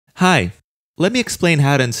Hi, let me explain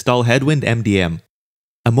how to install Headwind MDM,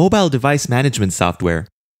 a mobile device management software,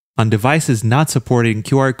 on devices not supporting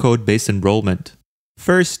QR code-based enrollment.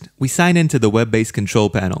 First, we sign into the web-based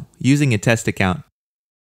control panel using a test account.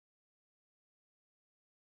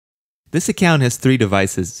 This account has 3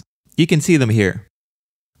 devices. You can see them here.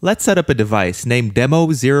 Let's set up a device named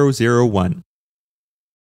Demo001.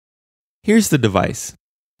 Here's the device.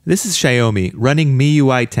 This is Xiaomi running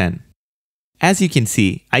MIUI 10. As you can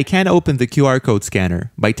see, I can open the QR code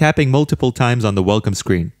scanner by tapping multiple times on the welcome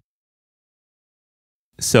screen.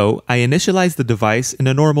 So, I initialize the device in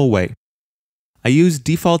a normal way. I use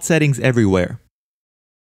default settings everywhere.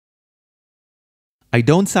 I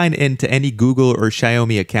don't sign in to any Google or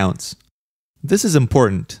Xiaomi accounts. This is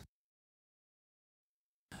important.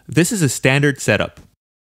 This is a standard setup.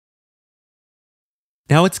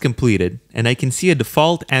 Now it's completed, and I can see a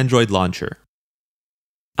default Android launcher.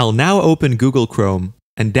 I'll now open Google Chrome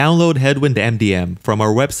and download Headwind MDM from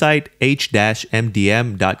our website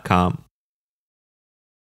h-mdm.com.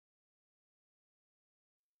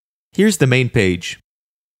 Here's the main page.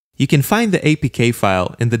 You can find the APK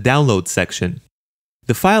file in the Download section.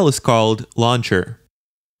 The file is called Launcher.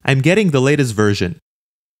 I'm getting the latest version.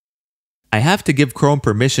 I have to give Chrome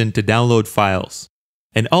permission to download files,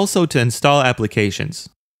 and also to install applications.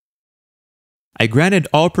 I granted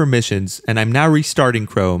all permissions, and I'm now restarting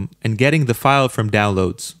Chrome and getting the file from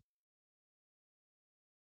Downloads.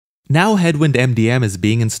 Now Headwind MDM is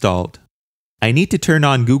being installed. I need to turn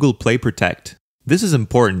on Google Play Protect. This is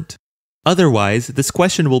important. Otherwise, this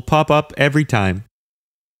question will pop up every time.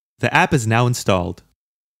 The app is now installed.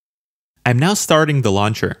 I'm now starting the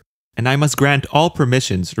launcher, and I must grant all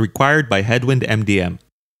permissions required by Headwind MDM.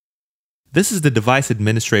 This is the device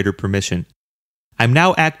administrator permission. I'm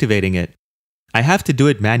now activating it. I have to do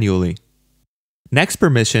it manually. Next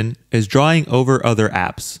permission is drawing over other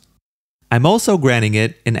apps. I'm also granting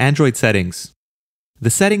it in Android settings. The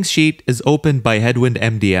settings sheet is opened by Headwind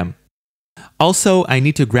MDM. Also, I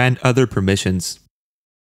need to grant other permissions.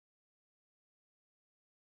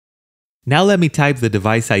 Now let me type the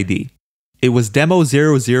device ID. It was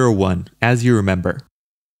Demo001, as you remember.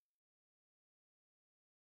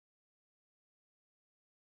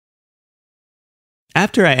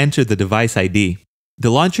 After I enter the device ID, the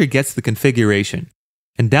launcher gets the configuration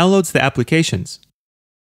and downloads the applications.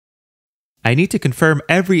 I need to confirm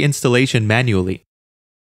every installation manually.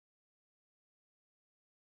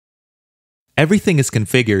 Everything is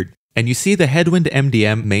configured, and you see the Headwind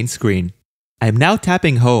MDM main screen. I'm now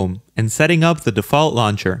tapping Home and setting up the default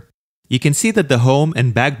launcher. You can see that the Home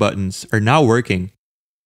and Back buttons are now working.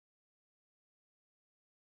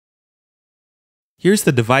 Here's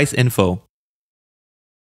the device info.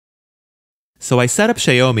 So I set up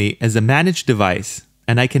Xiaomi as a managed device,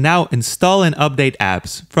 and I can now install and update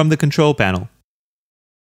apps from the control panel.